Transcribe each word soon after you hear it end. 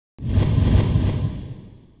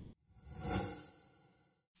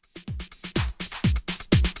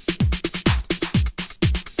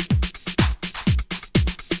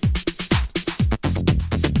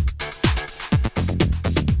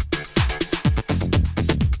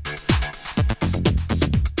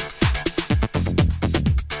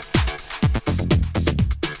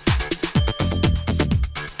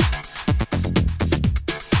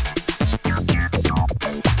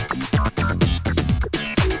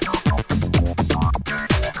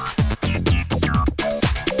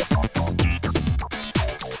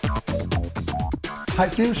Hi,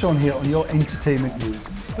 it's Neil Sean here on your entertainment news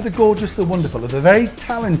with the gorgeous, the wonderful, the very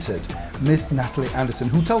talented Miss Natalie Anderson,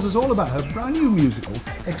 who tells us all about her brand new musical,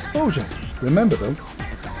 Exposure. Remember though.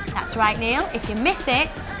 That's right, Neil. If you miss it,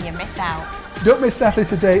 you miss out. Don't miss Natalie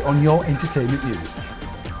today on your entertainment news.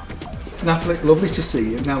 Natalie, lovely to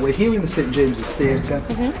see you. Now we're here in the St James's Theatre.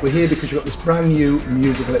 We're here because you've got this brand new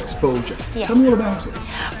musical, Exposure. Yes. Tell me all about it.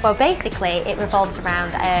 Well, basically, it revolves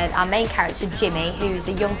around our main character, Jimmy, who's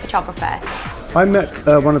a young photographer. I met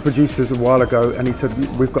one of the producers a while ago and he said,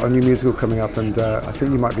 we've got a new musical coming up and I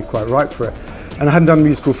think you might be quite right for it. And I hadn't done a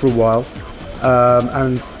musical for a while.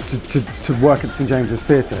 And to work at St James's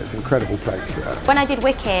Theatre, it's an incredible place. When I did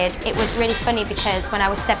Wicked, it was really funny because when I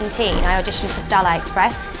was 17, I auditioned for Starlight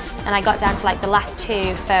Express and I got down to like the last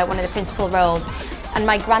two for one of the principal roles. And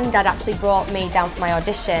my granddad actually brought me down for my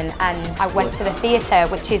audition and I went to the theatre,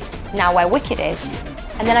 which is now where Wicked is.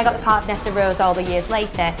 And then I got the part of Nessa Rose all the years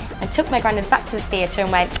later and took my granddad back to the theatre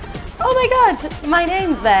and went, oh my God, my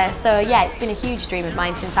name's there. So yeah, it's been a huge dream of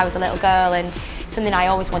mine since I was a little girl and something I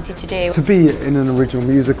always wanted to do. To be in an original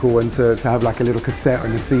musical and to have like a little cassette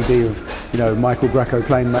and a CD of, you know, Michael Greco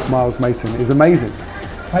playing Miles Mason is amazing.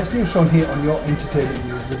 Hi, it's Neil Sean here on your entertainment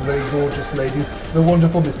news with the very gorgeous ladies, the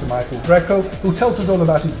wonderful Mr. Michael Greco, who tells us all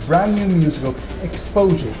about his brand new musical,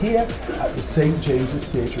 Exposure, here at the St James's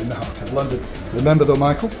Theatre in the heart of London. Remember though,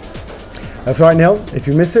 Michael? That's right, Neil. If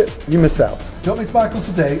you miss it, you miss out. Don't miss Michael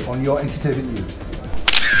today on your entertainment news.